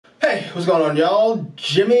Hey, what's going on, y'all?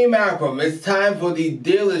 Jimmy Macrum. It's time for the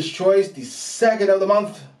Dealer's Choice, the second of the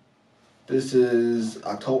month. This is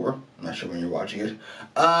October. I'm not sure when you're watching it.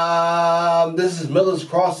 This is Miller's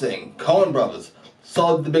Crossing, Coen Brothers.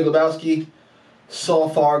 Saw The Big Lebowski, saw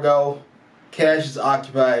Fargo. Cash is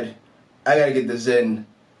occupied. I gotta get this in.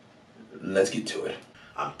 Let's get to it.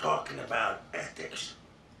 I'm talking about ethics.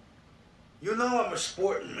 You know I'm a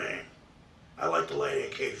sporting man. I like to lay the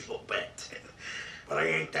occasional bet, but I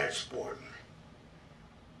ain't that sporting.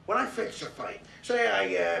 When I fix a fight, say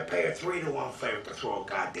I pay a 3-to-1 favorite to throw a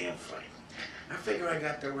goddamn fight, I figure I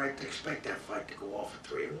got the right to expect that fight to go off at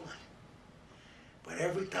 3-1. But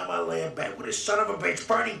every time I lay a bet with a son of a bitch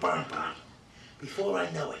Bernie Birnbaum, before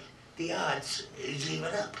I know it, the odds is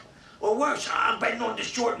even up. Or worse, I'm betting on the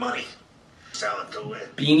short money. Sell it to win.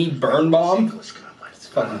 Beanie Birnbaum? It's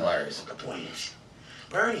fucking hilarious. The point is,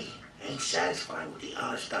 Bernie ain't satisfied with the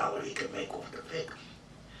honest dollar he can make off the pick.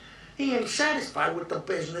 He ain't satisfied with the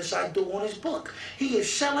business I do on his book. He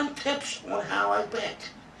is selling tips on how I bet.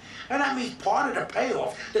 And that means part of the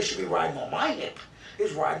payoff that should be riding on my hip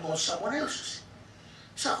is riding on someone else's.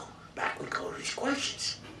 So, back we go to these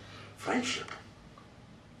questions. Friendship,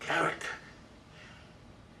 character,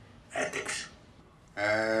 ethics.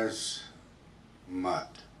 As mud.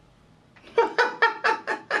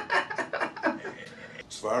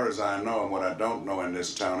 As far as I know, and what I don't know in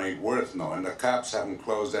this town ain't worth knowing. The cops haven't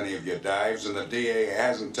closed any of your dives, and the DA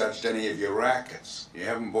hasn't touched any of your rackets. You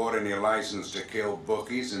haven't bought any license to kill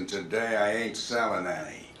bookies, and today I ain't selling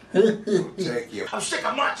any. So take your... I'm sick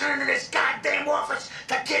of marching into this goddamn office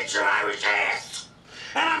to kiss your Irish ass.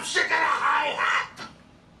 And I'm sick of the hi-hat.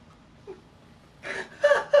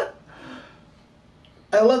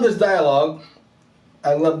 I love this dialogue.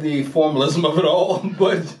 I love the formalism of it all,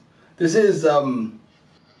 but this is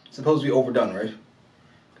supposed to be overdone, right?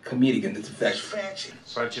 Comedic in its effect. Fancy.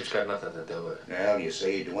 Friendship's got nothing to do with it. Well, you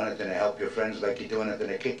say you do anything to help your friends like you do anything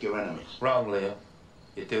to kick your enemies. Wrong, Leo.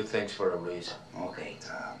 You do things for a reason. Okay,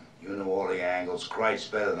 Tom. You know all the angles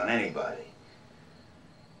Christ better than anybody.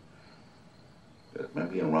 But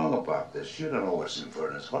maybe you're wrong about this. You don't know what's in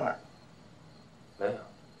Verna's heart. Leo,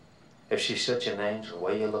 if she's such an angel,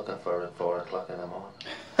 what are you looking for at 4 o'clock in the morning?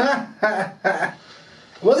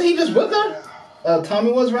 Wasn't he just with her?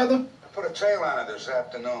 Tommy was, rather? I put a tail on it this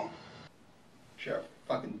afternoon. Sure,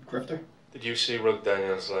 fucking grifter. Did you see Rook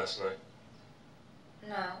Daniels last night?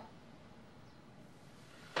 No.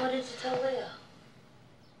 What did you tell Leo?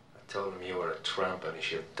 I told him you were a tramp and he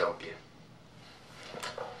should dump you.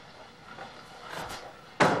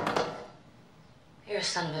 You're a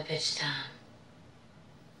son of a bitch, Tom.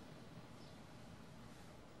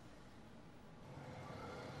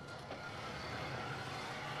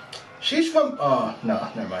 She's from... Oh, no,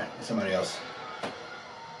 never mind. It's somebody else. I'm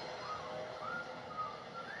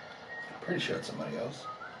pretty sure it's somebody else.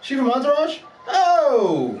 She from Entourage?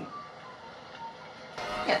 Oh!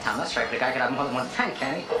 Yeah, Tom, that's right, but a guy could have more than one tank,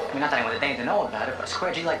 can he? I mean, not that anyone would deign to know about it, but a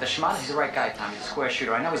square G like the Schmont, he's the right guy, Tom. He's a square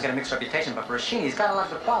shooter. I know he's got a mixed reputation, but for a sheen, he's got a lot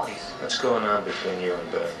of good qualities. What's going on between you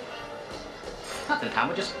and Ben? Nothing, Tom.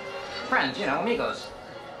 We're just friends, you know, amigos.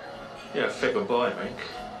 You're a fickle boy, Mink.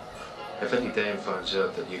 If any dame finds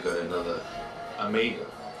out that you got another amigo,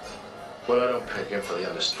 well, I don't peg him for the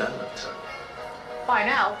understanding, Tom. Find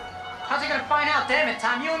out? How's he gonna find out? Damn it,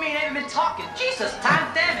 Tom. You and me ain't even been talking. Jesus,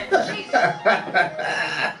 Tom, damn it. Jesus.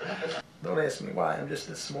 Don't ask me why. I'm just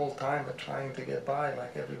a small timer trying to get by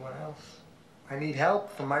like everyone else. I need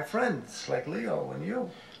help from my friends like Leo and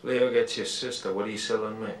you. Leo gets your sister. What are you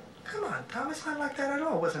selling me? Come on, Tom. It's not like that at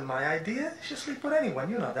all. It wasn't my idea. You should sleep with anyone.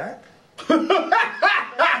 You know that.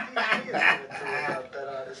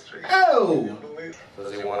 Oh!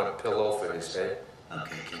 Does he want a pillow for his head?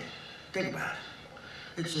 Okay, kid. Think about it.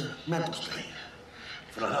 It's a mental state.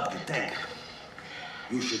 If it'll help you think,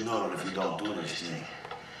 you should know that if you don't do this thing,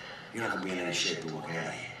 you're not gonna be in any shape to walk out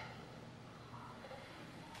of here.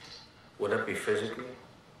 Would that be physically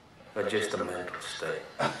or just a mental state?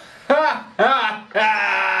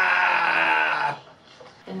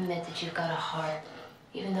 Admit that you've got a heart,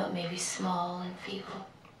 even though it may be small and feeble,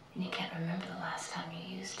 and you can't remember the last time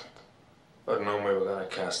you used it. I'd known we were going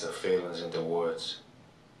to cast our feelings into words.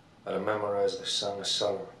 I'd have memorized the Song of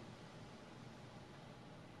Solomon.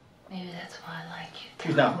 Maybe that's why I like you.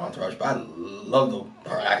 She's not from Entourage, but I love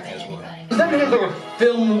her acting as well. This definitely has like a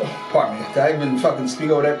film... Pardon me, did I even fucking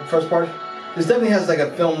speak over that first part? This definitely has like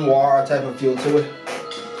a film noir type of feel to it.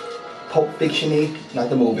 Pulp Fiction-y, not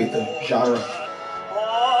the movie, the genre.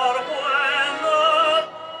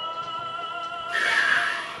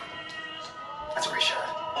 That's a great shot.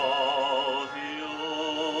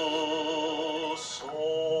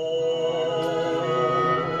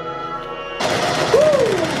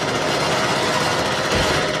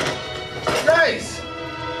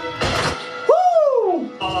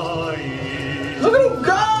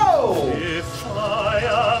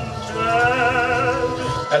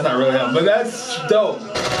 really him, but that's dope.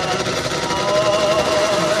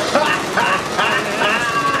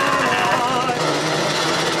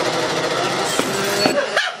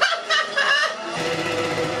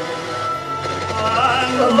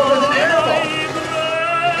 Motherfucker's an animal.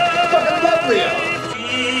 Fucking lovely.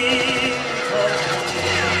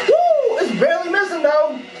 Woo! It's barely missing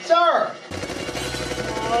though, sir.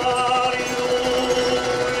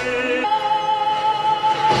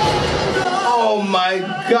 Oh my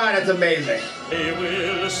god, that's amazing.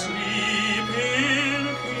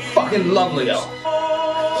 Fucking lovely, yo.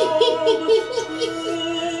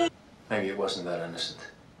 Maybe it wasn't that innocent.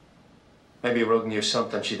 Maybe Rug knew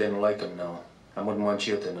something she didn't like him know, and wouldn't want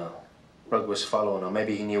you to know. Rug was following her.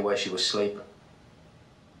 Maybe he knew where she was sleeping.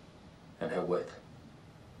 And her with.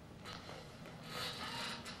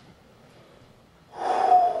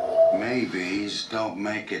 Maybes don't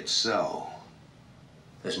make it so.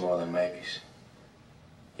 There's more than maybes.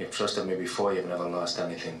 You've trusted me before, you've never lost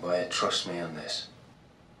anything by it. Trust me on this.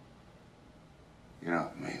 You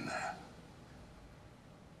don't mean that.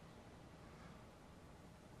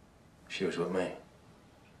 She was with me.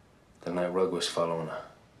 The night Rug was following her.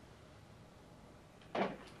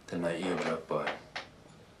 The night you dropped by.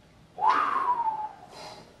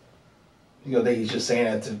 You gonna think he's just saying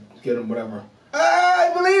that to get him whatever.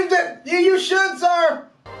 I believed it! You should, sir!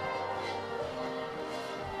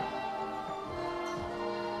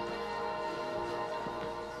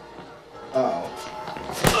 Uh-oh.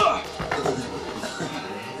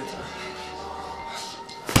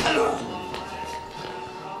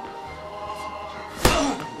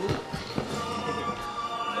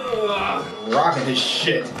 Rocking his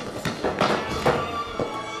shit.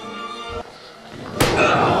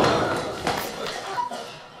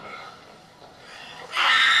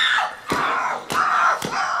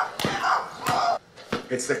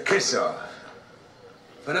 It's the kiss-off.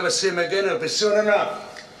 If I never see him again, it'll be soon enough.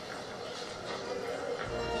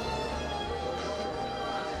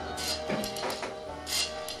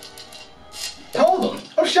 Told him.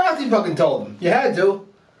 I'm shocked you fucking told him. You had to.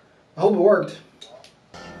 I hope it worked.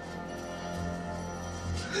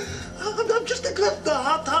 I'm just a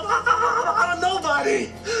I'm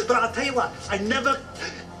nobody. But I'll tell you what, I never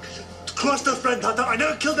crossed a friend. I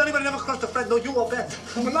never killed anybody, never crossed a friend. No, you or Ben.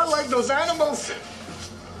 We're not like those animals.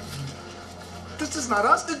 This is not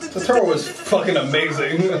us. This her was fucking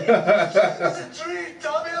amazing. It's a treat,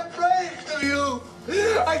 Tommy. I'm praying to you.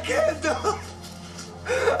 I can't die.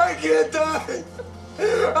 I can't die.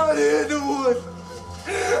 Out here in the woods.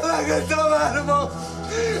 Like a dumb animal.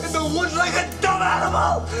 In the woods like a dumb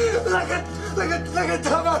animal. Like a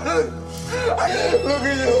dumb animal. Look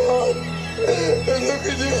at you. Look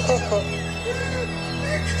at you.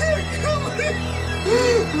 You can't kill me.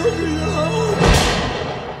 Look at you.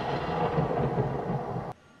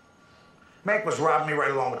 Mank was robbing me right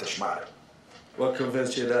along with the schmatter. What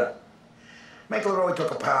convinced you of that? Mank literally took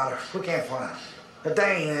a powder. We can't find him. The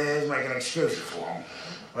Dane is making excuses for him.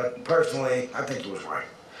 But personally, I think he was right.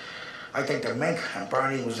 I think that Mink and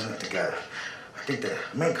Barney was in it together. I think that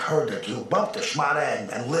Mink heard that you bumped the schmatter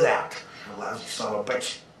and lit out. You lousy son of a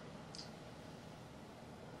bitch.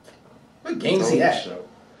 What game's he at?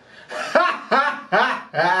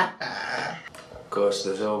 Of course,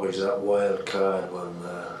 there's always that wild card when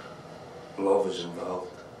love is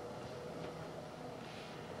involved.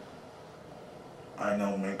 I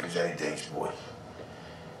know Mink is Eddie Dane's boy.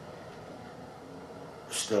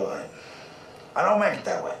 Still, I don't make it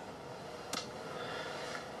that way.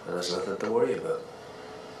 And there's nothing to worry about.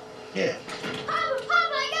 Yeah. Papa,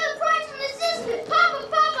 I got a prize from the sister. Papa,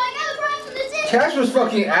 I got a prize from the sister. Cash was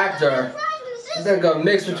fucking actor. It's like a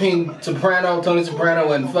mix between Tony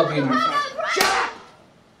Soprano, and fucking. Shut up!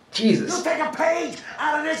 Jesus. You take a page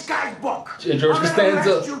out of this guy's book. George A little Costanza.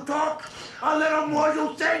 less you talk, a little more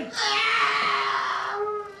you think.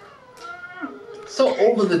 So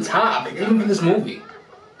over the top, even for this movie.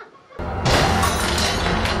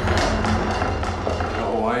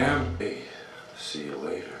 Oh, I am. Hey, see you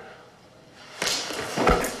later.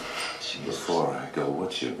 Before I go,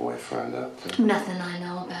 what's your boyfriend up to? Nothing I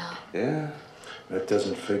know about. Yeah? That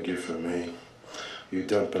doesn't figure for me. You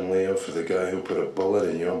dumping Leo for the guy who put a bullet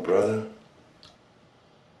in your brother?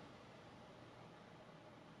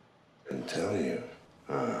 Didn't tell you.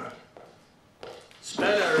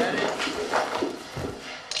 Spinner, ready?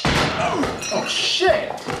 Oh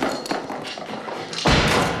shit!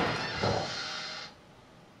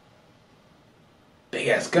 Big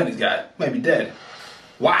ass gun he's got. Might be dead.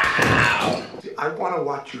 Wow! I want to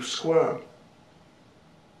watch you squirm.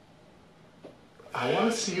 I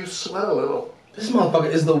want to see you sweat a little. This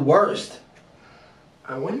motherfucker is the worst.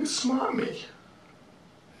 And when you smart me,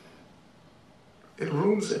 It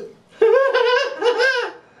ruins it.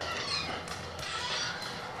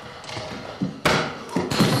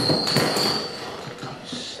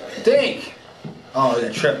 Stink! Oh, I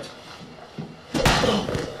got tripped.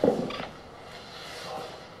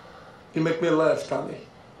 You make me laugh, Tommy.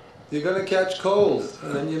 You're gonna catch cold,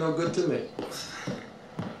 and then you're no good to me.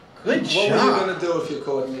 Good job. What were you gonna do if you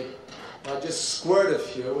caught me? I'd just squirt a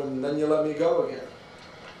few, and then you let me go again.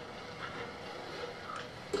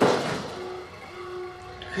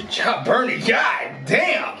 Good job, Bernie. God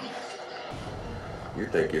damn! You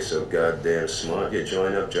think you're so goddamn smart, you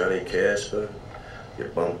join up Johnny Casper? You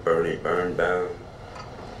bump Bernie Birnbaum?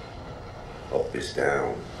 Up is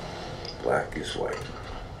down, black is white.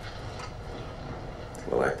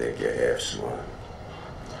 Well, I think you're half smart.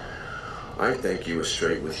 I think you were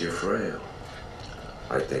straight with your frail.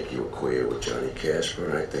 I think you were queer with Johnny Casper,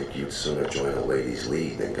 and I think you'd sooner join a ladies'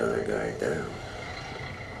 league than gun a guy down.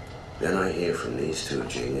 Then I hear from these two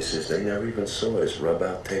geniuses they never even saw his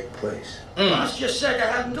rub-out take place. Boss just said to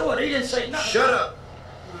have him do it. He didn't say nothing. Shut up!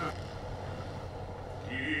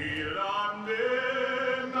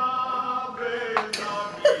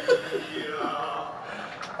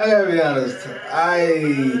 I gotta be honest,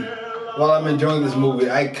 while I'm enjoying this movie,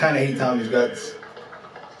 I kind of hate Tommy's guts.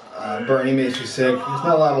 Bernie makes me sick. There's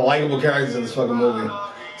not a lot of likable characters in this fucking movie.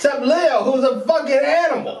 Except Leo, who's a fucking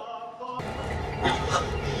animal.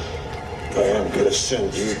 I am gonna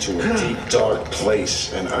send you to a deep, dark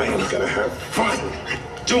place, and I am gonna have fun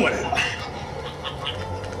doing it.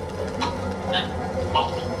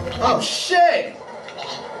 Oh, shit!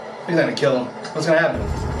 He's gonna kill him. What's gonna happen?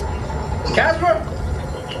 Casper?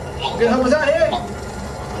 You gonna help us out here?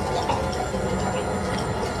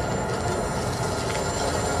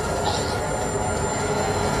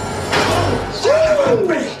 Son of a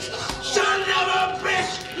bitch! Son of a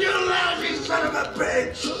bitch! You lousy son of a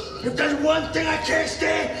bitch! If there's one thing I can't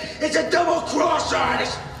stand, it's a double cross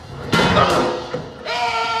artist! I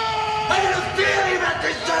had a feeling about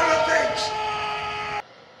this son of a bitch!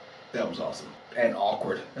 That was awesome. And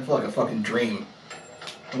awkward. I felt like a fucking dream.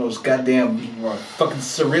 One of those goddamn fucking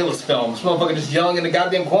surrealist films. Motherfucker just yelling in the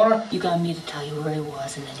goddamn corner. You got me to tell you where he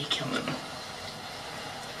was, and then he killed him.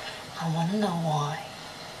 I want to know why.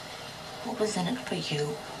 What was in it for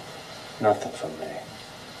you? Nothing for me.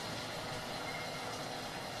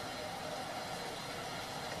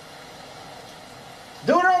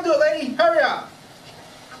 Do it or don't do it, lady. Hurry up.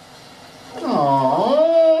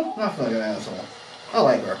 Aww. I feel like an asshole. I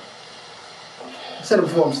like her. I said it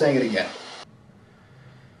before, I'm saying it again.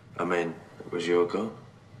 I mean, it was your go?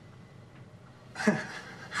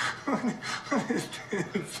 What is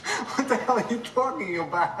this? What the hell are you talking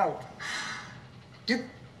about? You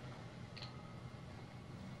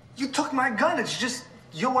took my gun. It's just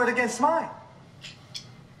your word against mine.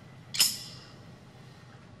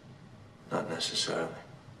 Not necessarily.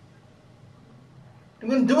 You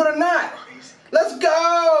gonna do it or not? Let's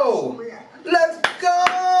go! Let's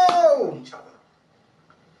go!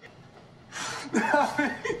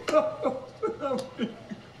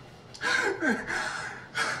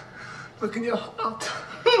 Look in your heart.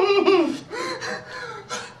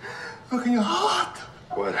 Look in your heart.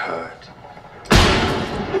 What heart?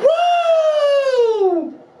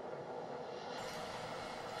 Woo!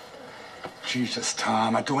 Jesus,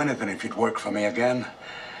 Tom, I'd do anything if you'd work for me again.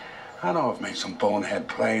 I know I've made some bonehead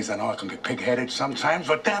plays. I know I can be pig-headed sometimes,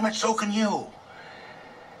 but damn it, so can you.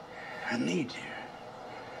 I need you.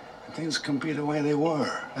 And things can be the way they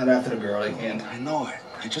were. Not after the girl, they can't. I know it.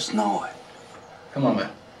 I just know it. Come on,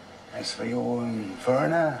 man. As for you and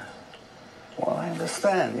Verna, well, I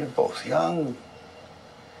understand. You're both young.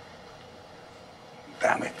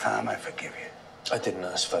 Damn it, Tom, I forgive you. I didn't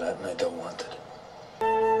ask for that, and I don't want it.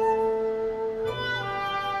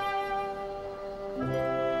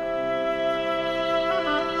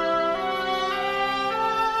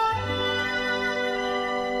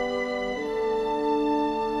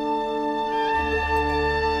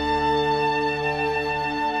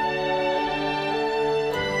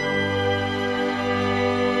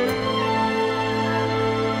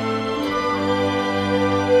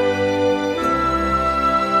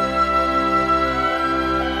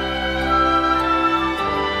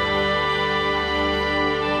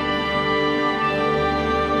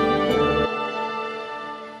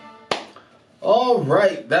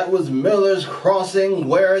 Alright, that was Miller's Crossing.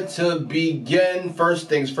 Where to begin? First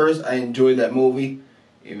things first, I enjoyed that movie,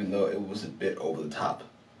 even though it was a bit over the top.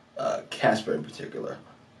 Casper in particular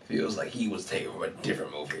feels like he was taken from a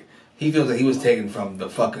different movie. He feels like he was taken from the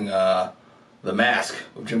fucking The Mask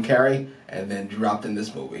with Jim Carrey and then dropped in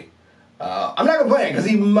this movie. I'm not complaining because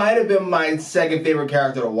he might have been my second favorite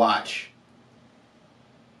character to watch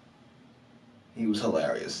He was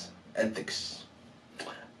hilarious. Ethics.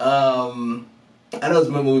 I know this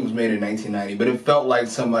movie was made in 1990, but it felt like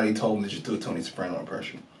somebody told me to just do a Tony Soprano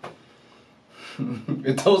impression.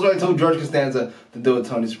 Somebody told George Costanza to do a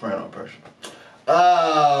Tony Soprano impression.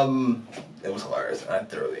 It was hilarious. I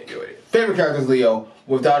thoroughly enjoyed it. Favorite characters, Leo,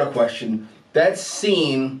 without a question. That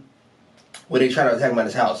scene where they try to attack him at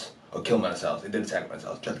his house, or kill him at his house. They did attack him at his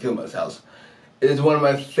house. Tried to kill him at his house. It is one of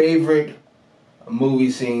my favorite movie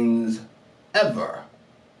scenes ever.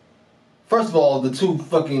 First of all, the two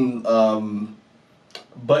fucking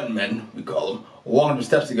button men, we call them, walking up the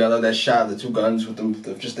steps together. That shot of the two guns with them,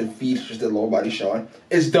 just their feet, just their lower body showing.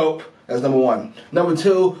 It's dope. That's number one. Number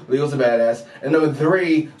two, Leo's a badass. And number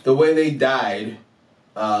three, the way they died,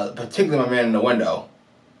 particularly my man in the window.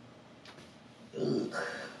 Ugh.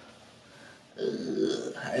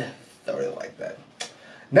 I thoroughly like that.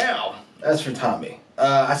 Now, as for Tommy,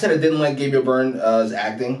 I said I didn't like Gabriel Byrne's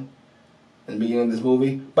acting in the beginning of this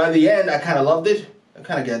movie. By the end, I kind of loved it. I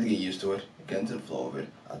kind of had to get used to it, get into the flow of it.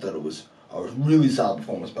 I thought it was a really solid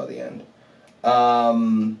performance by the end.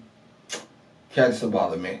 Can't still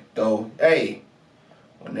bother me. Though, hey,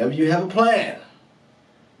 whenever you have a plan,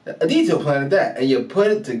 a detailed plan at that, and you put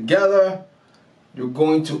it together, you're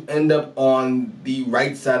going to end up on the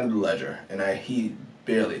right side of the ledger. And he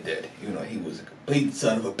barely did. You know, he was a complete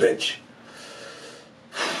son of a bitch.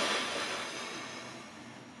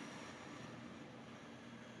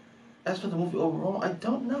 As for the movie overall, I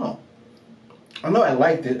don't know. I know I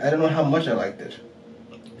liked it. I don't know how much I liked it.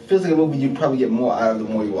 It feels like a movie you probably get more out of the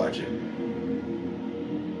more you watch it.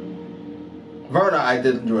 Verna, I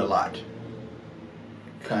did enjoy a lot.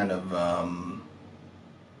 Kind of, I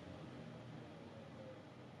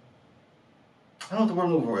don't know what the word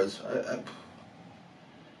movie is.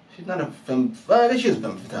 She's not a femme. I guess she is a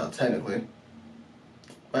femme fatale, technically.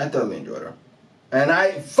 But I thoroughly enjoyed her. And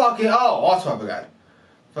I fucking. Oh, also I forgot.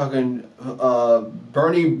 Fucking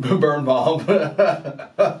Bernie Birnbaum.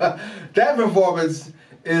 That performance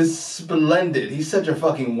is splendid. He's such a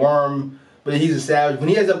fucking worm, but he's a savage. When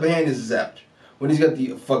he has upper hand, he's a savage. When he's got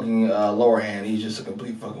the fucking lower hand, he's just a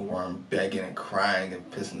complete fucking worm, begging and crying and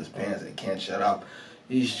pissing his pants and he can't shut up.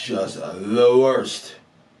 He's just the worst.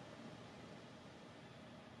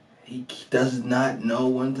 He does not know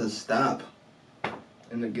when to stop.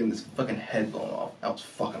 And again, this fucking head blown off. That was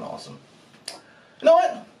fucking awesome. You know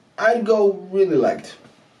what? I'd go really liked.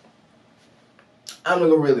 I'm gonna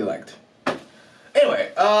go really liked.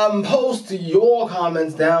 Anyway, post your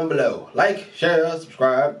comments down below. Like, share,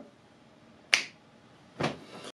 subscribe.